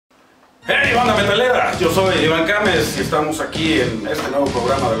Hey, banda metalera, yo soy Iván Kames y estamos aquí en este nuevo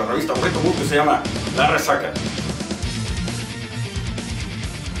programa de la revista Burrito que se llama La Resaca.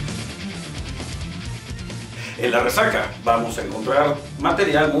 En La Resaca vamos a encontrar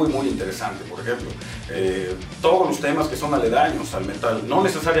material muy interesante, por ejemplo, todos los temas que son aledaños al metal, no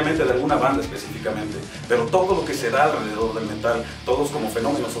necesariamente de alguna banda específicamente, pero todo lo que se da alrededor del metal, todos como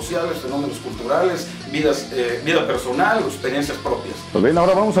fenómenos sociales, fenómenos culturales, vida personal o experiencias propias. Pues bien,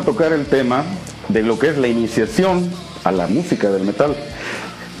 ahora vamos a tocar el tema de lo que es la iniciación a la música del metal.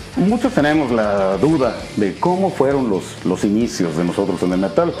 Muchos tenemos la duda de cómo fueron los inicios de nosotros en el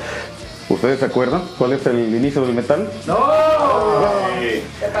metal. ¿Ustedes se acuerdan cuál es el inicio del metal? ¡No!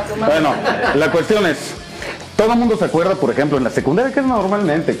 Bueno, la cuestión es, todo el mundo se acuerda, por ejemplo, en la secundaria, que es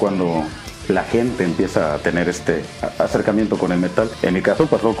normalmente cuando la gente empieza a tener este acercamiento con el metal. En mi caso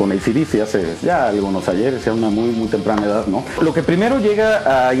pasó con AC/DC hace ya algunos ayeres, a una muy temprana edad, ¿no? Lo que primero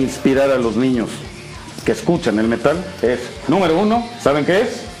llega a inspirar a los niños que escuchan el metal es, número uno, ¿saben qué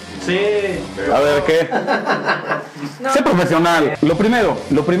es? Sí. A ver, ¿qué? No. Sé profesional. Lo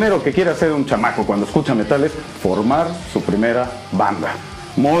primero que quiere hacer un chamaco cuando escucha metal es formar su primera banda.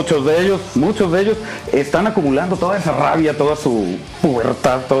 Muchos de ellos están acumulando toda esa rabia, toda su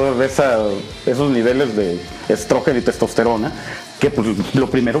pubertad, todos esos niveles de estrógeno y testosterona, que pues lo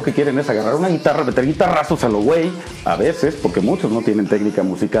primero que quieren es agarrar una guitarra, meter guitarrazos a lo güey, a veces, porque muchos no tienen técnica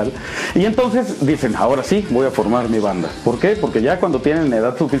musical, y entonces dicen, ahora sí, voy a formar mi banda. ¿Por qué? Porque ya cuando tienen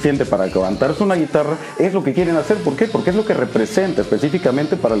edad suficiente para levantarse una guitarra, es lo que quieren hacer. ¿Por qué? Porque es lo que representa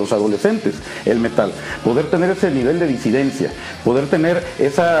específicamente para los adolescentes el metal. Poder tener ese nivel de disidencia, poder tener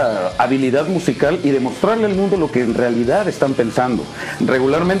esa habilidad musical y demostrarle al mundo lo que en realidad están pensando.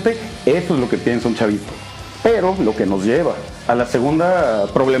 Regularmente, eso es lo que piensa un chavito. Pero lo que nos lleva a la segunda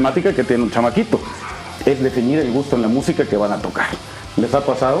problemática que tiene un chamaquito es definir el gusto en la música que van a tocar. ¿Les ha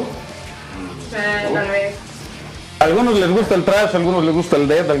pasado? Tal vez. A algunos les gusta el thrash, a algunos les gusta el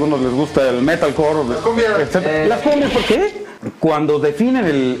death, a algunos les gusta el metalcore, etc. Las cumbias, ¿por qué? Cuando definen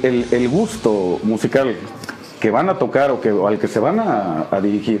el gusto musical que van a tocar o al que se van a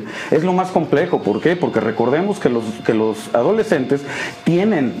dirigir, es lo más complejo. ¿Por qué? Porque recordemos que los adolescentes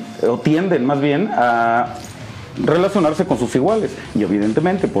tienden más bien a relacionarse con sus iguales y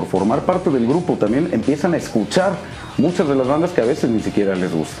evidentemente por formar parte del grupo también empiezan a escuchar muchas de las bandas que a veces ni siquiera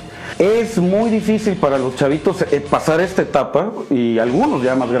les gusta. Es muy difícil para los chavitos pasar esta etapa, y algunos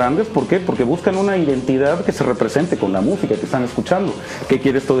ya más grandes. ¿Por qué? Porque buscan una identidad que se represente con la música que están escuchando. ¿Qué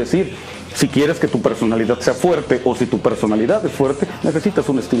quiere esto decir? Si quieres que tu personalidad sea fuerte, o si tu personalidad es fuerte, necesitas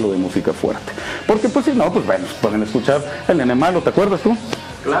un estilo de música fuerte. Porque pues si no, pues bueno, pueden escuchar El Nene Malo, ¿te acuerdas tú?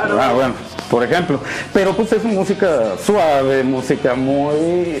 Claro. Ah, bueno, por ejemplo. Pero pues es música suave, música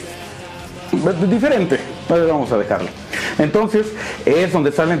muy diferente. Vamos a dejarlo. Entonces es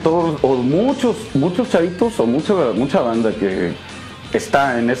donde salen todos, o muchos chavitos, o mucha banda que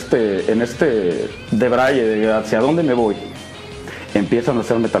está en este debraye de hacia dónde me voy. Empiezan a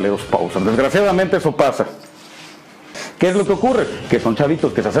ser metaleros pausas. Desgraciadamente eso pasa. ¿Qué es lo que ocurre? Que son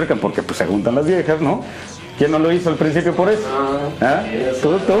chavitos que se acercan porque pues se juntan las viejas, ¿no? ¿Quién no lo hizo al principio por eso? ¿Ah?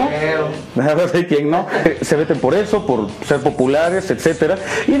 ¿Tú? A ver, ¿quién no? Se meten por eso, por ser populares, etcétera.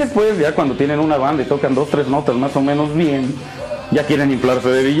 Y después ya cuando tienen una banda y tocan 2, 3 notas más o menos bien, ya quieren inflarse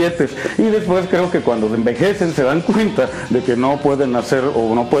de billetes. Y después creo que cuando envejecen se dan cuenta de que no pueden hacer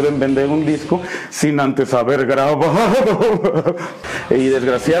o no pueden vender un disco sin antes haber grabado. Y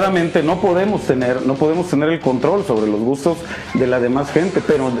desgraciadamente no podemos tener el control sobre los gustos de la demás gente.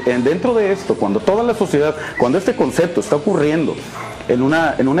 Pero dentro de esto, cuando toda la sociedad, cuando este concepto está ocurriendo en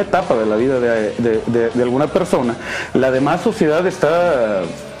una etapa de la vida de alguna persona, la demás sociedad está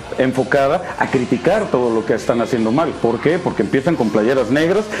enfocada a criticar todo lo que están haciendo mal. ¿Por qué? Porque empiezan con playeras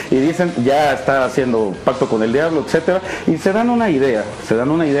negras y dicen ya está haciendo pacto con el diablo, etcétera, y se dan una idea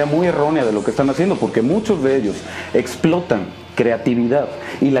muy errónea de lo que están haciendo, porque muchos de ellos explotan creatividad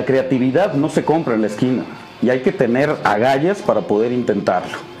y la creatividad no se compra en la esquina y hay que tener agallas para poder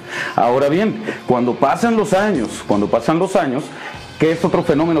intentarlo. Ahora bien, cuando pasan los años, que es otro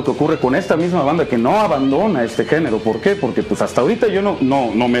fenómeno que ocurre con esta misma banda que no abandona este género. ¿Por qué? Porque pues hasta ahorita yo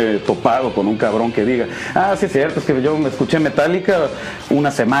no me he topado con un cabrón que diga, ah, sí es cierto, es que yo me escuché Metallica una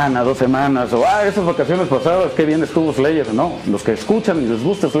semana, 2 semanas, o esas vacaciones pasadas, qué bien estuvo Slayer. No, los que escuchan y les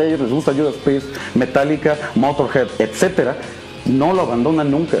gusta Slayer, les gusta Judas Priest, Metallica, Motorhead, etcétera, no lo abandonan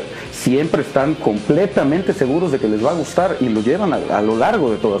nunca. Siempre están completamente seguros de que les va a gustar y lo llevan a lo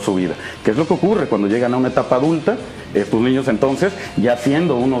largo de toda su vida. ¿Qué es lo que ocurre cuando llegan a una etapa adulta? Estos niños entonces, ya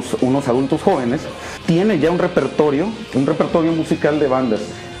siendo unos adultos jóvenes, tienen ya un repertorio musical de bandas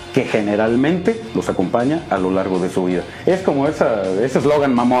que generalmente los acompaña a lo largo de su vida. Es como ese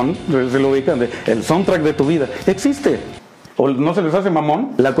eslogan mamón, se lo ubican, de el soundtrack de tu vida. Existe. ¿O no se les hace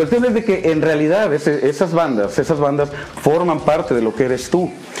mamón? La cuestión es de que en realidad esas bandas forman parte de lo que eres tú.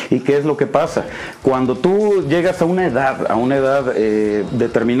 ¿Y qué es lo que pasa? Cuando tú llegas a una edad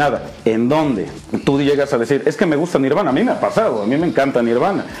determinada, en donde tú llegas a decir, es que me gusta Nirvana, a mí me ha pasado, a mí me encanta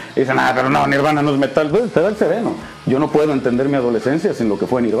Nirvana. Y dicen, pero no, Nirvana no es metal, pues, te da el sereno. Yo no puedo entender mi adolescencia sin lo que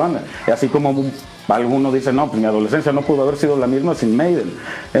fue Nirvana. Así como algunos dicen, no, pues mi adolescencia no pudo haber sido la misma sin Maiden.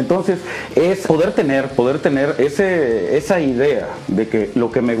 Entonces, es poder tener esa idea de que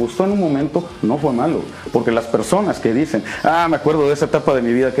lo que me gustó en un momento no fue malo. Porque las personas que dicen, me acuerdo de esa etapa de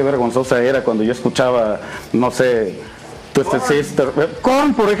mi vida, qué vergonzosa era cuando yo escuchaba, no sé, Twisted Sister,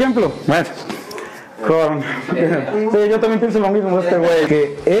 Korn, por ejemplo. Bueno, Korn. Sí, yo también pienso lo mismo de este güey.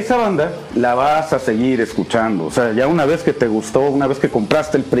 Que esa banda la vas a seguir escuchando. O sea, ya una vez que te gustó, una vez que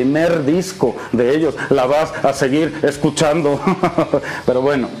compraste el primer disco de ellos, la vas a seguir escuchando. Pero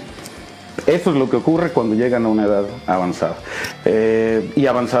bueno, eso es lo que ocurre cuando llegan a una edad avanzada. Y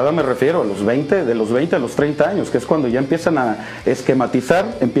avanzada me refiero a los 20, de los 20 a los 30 años, que es cuando ya empiezan a esquematizar,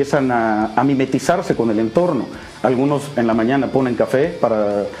 empiezan a mimetizarse con el entorno. Algunos en la mañana ponen café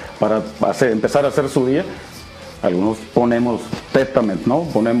para empezar a hacer su día. Algunos ponemos peppermint, ¿no?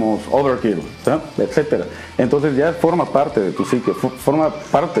 Ponemos overkill, ¿sí? Etcétera. Entonces ya forma parte de tu psique, forma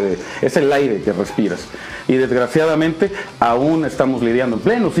parte es el aire que respiras. Y desgraciadamente aún estamos lidiando en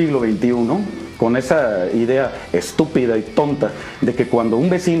pleno siglo XXI con esa idea estúpida y tonta de que cuando un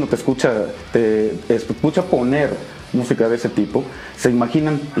vecino te escucha poner música de ese tipo, se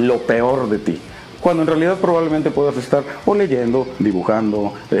imaginan lo peor de ti. Cuando en realidad probablemente puedas estar o leyendo,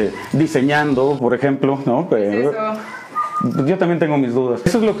 dibujando, diseñando, por ejemplo, ¿no? Pero yo también tengo mis dudas.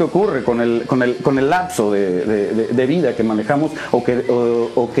 Eso es lo que ocurre con el lapso de vida que manejamos o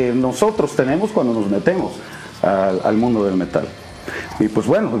que nosotros tenemos cuando nos metemos al mundo del metal. Y pues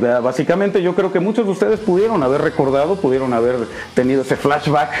bueno, básicamente yo creo que muchos de ustedes pudieron haber recordado, pudieron haber tenido ese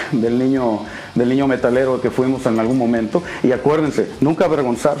flashback del niño metalero que fuimos en algún momento. Y acuérdense, nunca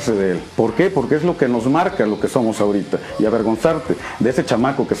avergonzarse de él. ¿Por qué? Porque es lo que nos marca lo que somos ahorita. Y avergonzarte de ese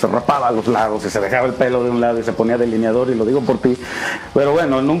chamaco que se rapaba a los lados y se dejaba el pelo de un lado y se ponía delineador, y lo digo por ti. Pero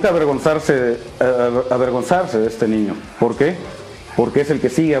bueno, nunca avergonzarse de este niño. ¿Por qué? Porque es el que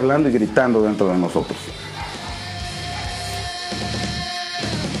sigue hablando y gritando dentro de nosotros.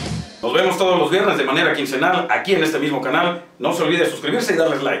 Nos vemos todos los viernes de manera quincenal aquí en este mismo canal. No se olvide suscribirse y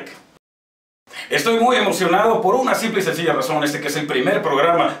darles like. Estoy muy emocionado por una simple y sencilla razón. Que es el primer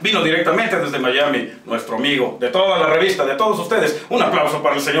programa. Vino directamente desde Miami. Nuestro amigo de toda la revista, de todos ustedes. Un aplauso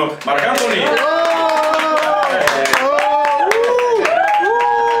para el señor Marc Anthony.